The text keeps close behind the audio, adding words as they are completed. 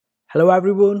Hello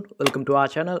everyone, welcome to our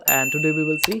channel, and today we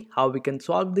will see how we can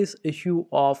solve this issue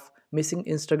of missing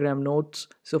Instagram notes.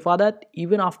 So for that,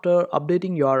 even after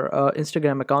updating your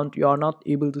Instagram account, you are not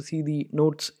able to see the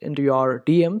notes into your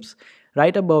DMs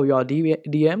right above your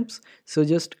DMs. So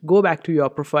just go back to your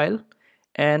profile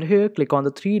and here click on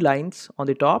the three lines on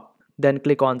the top, then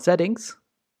click on settings.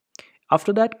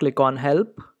 After that, click on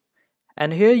help,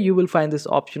 and here you will find this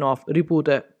option of report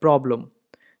a problem.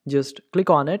 Just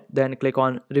click on it, then click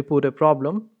on report a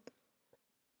problem.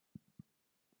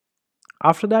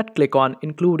 After that, click on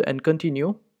include and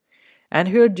continue, and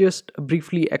here just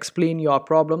briefly explain your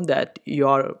problem that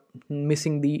you're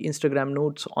missing the Instagram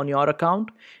notes on your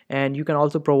account, and you can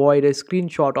also provide a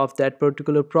screenshot of that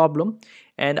particular problem,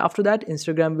 and after that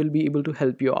Instagram will be able to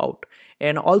help you out.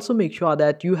 And also make sure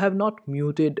that you have not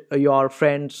muted your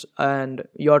friends and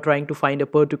you're trying to find a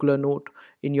particular note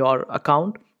in your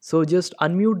account. So just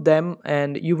unmute them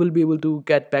and you will be able to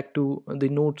get back to the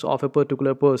notes of a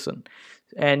particular person,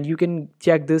 and you can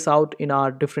check this out in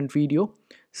our different video.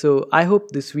 So I hope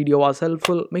this video was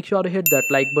helpful. Make sure to hit that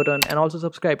like button and also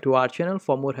subscribe to our channel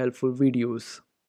for more helpful videos.